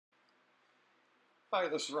Hi,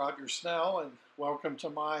 this is Roger Snell, and welcome to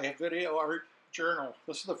my video art journal.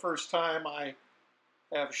 This is the first time I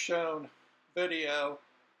have shown video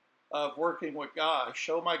of working with gouache.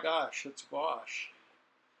 Oh my gosh, it's gouache.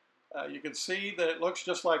 You can see that it looks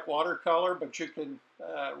just like watercolor, but you can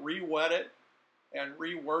re-wet it and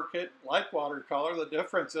rework it like watercolor. The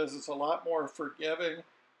difference is it's a lot more forgiving.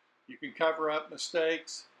 You can cover up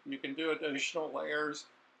mistakes. You can do additional layers.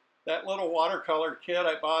 That little watercolor kit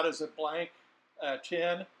I bought is a blank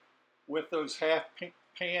tin with those half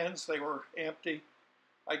pans. They were empty.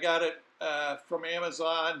 I got it from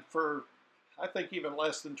Amazon for I think even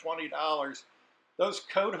less than $20. Those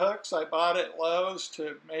coat hooks I bought at Lowe's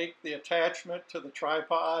to make the attachment to the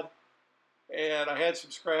tripod, and I had some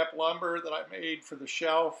scrap lumber that I made for the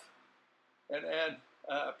shelf, and then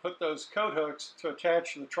put those coat hooks to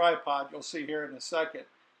attach to the tripod. You'll see here in a second.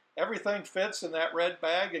 Everything fits in that red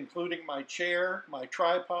bag, including my chair, my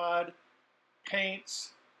tripod,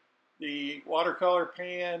 paints, the watercolor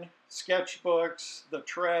pan, sketchbooks, the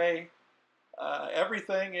tray,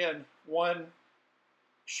 everything in one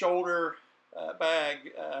shoulder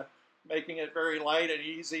bag, making it very light and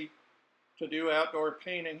easy to do outdoor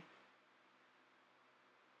painting.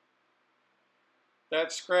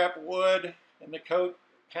 That scrap wood and the coat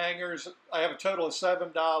hangers, I have a total of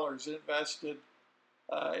 $7 invested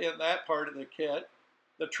in that part of the kit.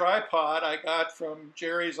 The tripod I got from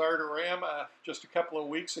Jerry's Artorama just a couple of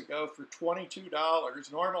weeks ago for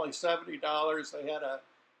 $22. Normally $70. They had a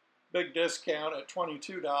big discount at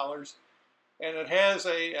 $22. And it has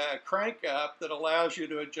a crank up that allows you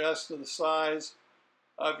to adjust to the size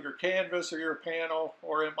of your canvas or your panel,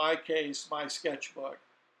 or in my case, my sketchbook.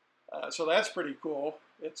 So that's pretty cool.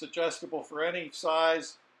 It's adjustable for any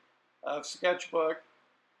size of sketchbook.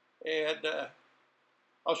 And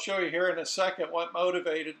I'll show you here in a second what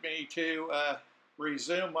motivated me to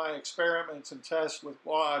resume my experiments and tests with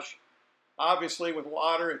gouache. Obviously with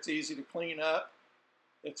water it's easy to clean up,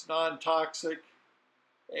 it's non-toxic,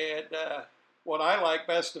 and what I like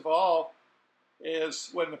best of all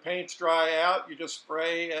is when the paints dry out, you just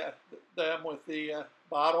spray them with the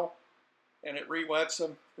bottle and it re-wets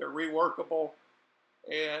them. They're reworkable,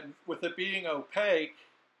 and with it being opaque,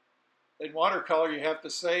 in watercolor, you have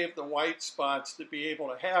to save the white spots to be able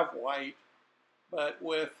to have white, but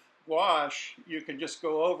with gouache, you can just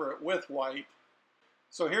go over it with white.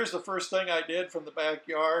 So here's the first thing I did from the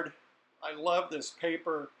backyard. I love this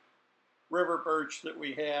paper river birch that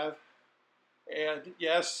we have, and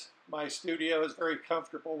yes, my studio is very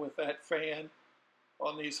comfortable with that fan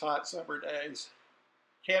on these hot summer days.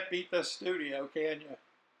 Can't beat this studio, can you?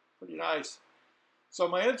 Pretty nice. So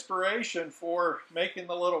my inspiration for making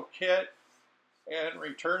the little kit and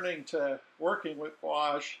returning to working with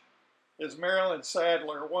gouache is Marilyn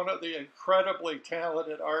Sadler, one of the incredibly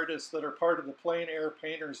talented artists that are part of the Plein Air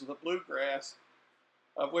Painters of the Bluegrass,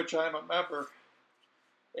 of which I'm a member.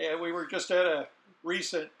 And we were just at a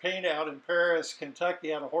recent paint out in Paris,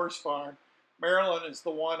 Kentucky at a horse farm. Marilyn is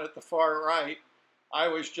the one at the far right. I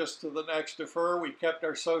was just to the next of her. We kept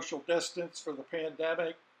our social distance for the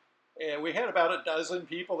pandemic. And we had about a dozen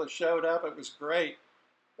people that showed up. It was great.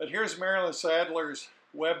 But here's Marilyn Sadler's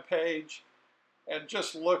webpage, and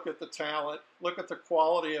just look at the talent. Look at the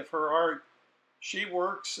quality of her art. She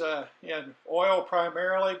works in oil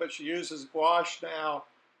primarily, but she uses gouache now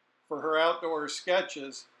for her outdoor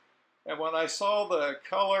sketches. And when I saw the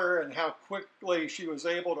color and how quickly she was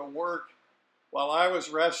able to work while I was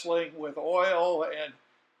wrestling with oil and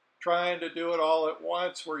trying to do it all at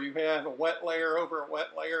once, where you have a wet layer over a wet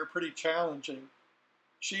layer, pretty challenging.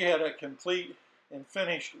 She had a complete and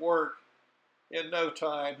finished work in no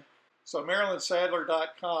time. So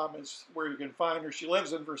MarilynSadler.com is where you can find her. She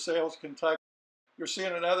lives in Versailles, Kentucky. You're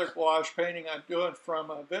seeing another gouache painting I'm doing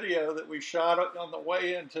from a video that we shot on the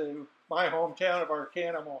way into my hometown of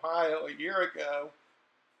Arcanum, Ohio a year ago,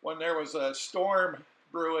 when there was a storm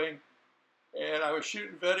brewing. And I was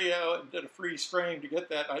shooting video and did a freeze frame to get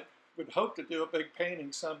that. I would hope to do a big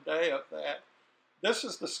painting someday of that. This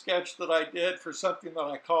is the sketch that I did for something that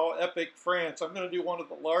I call Ep16. I'm going to do one of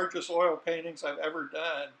the largest oil paintings I've ever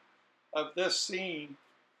done of this scene.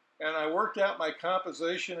 And I worked out my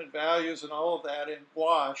composition and values and all of that in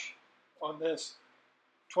gouache on this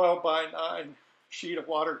 12 by 9 sheet of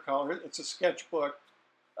watercolor. It's a sketchbook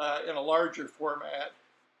in a larger format.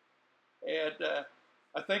 And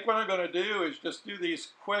I think what I'm going to do is just do these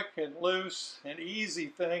quick and loose and easy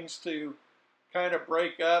things to kind of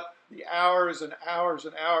break up the hours and hours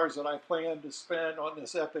and hours that I plan to spend on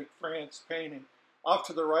this Ep16 painting. Off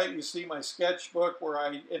to the right, you see my sketchbook where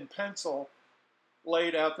I, in pencil,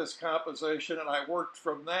 laid out this composition, and I worked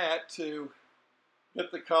from that to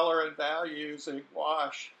get the color and values in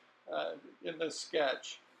gouache in this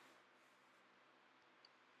sketch.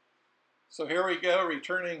 So here we go,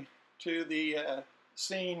 returning to the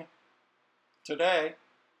scene today.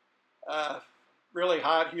 Really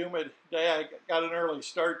hot, humid day. I got an early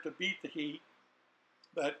start to beat the heat.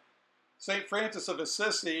 But St. Francis of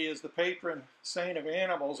Assisi is the patron saint of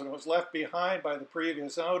animals, and it was left behind by the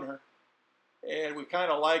previous owner. And we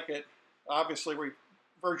kind of like it. Obviously, we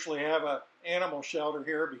virtually have an animal shelter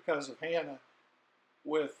here because of Hannah,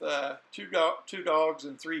 with two dogs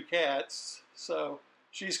and 3 cats. So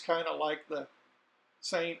she's kind of like the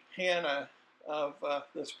Saint Hannah of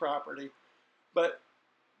this property. But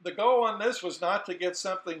the goal on this was not to get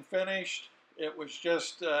something finished. It was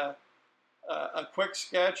just a quick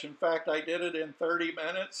sketch. In fact, I did it in 30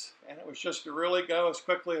 minutes, and it was just to really go as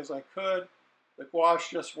quickly as I could. The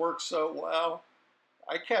gouache just works so well.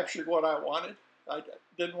 I captured what I wanted. I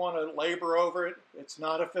didn't want to labor over it. It's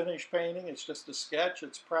not a finished painting. It's just a sketch.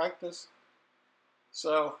 It's practice.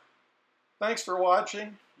 So thanks for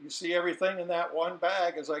watching. You see everything in that one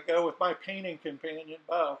bag as I go with my painting companion,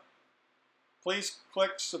 Bo. Please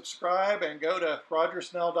click subscribe and go to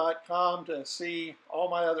rogersnell.com to see all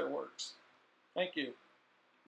my other works. Thank you.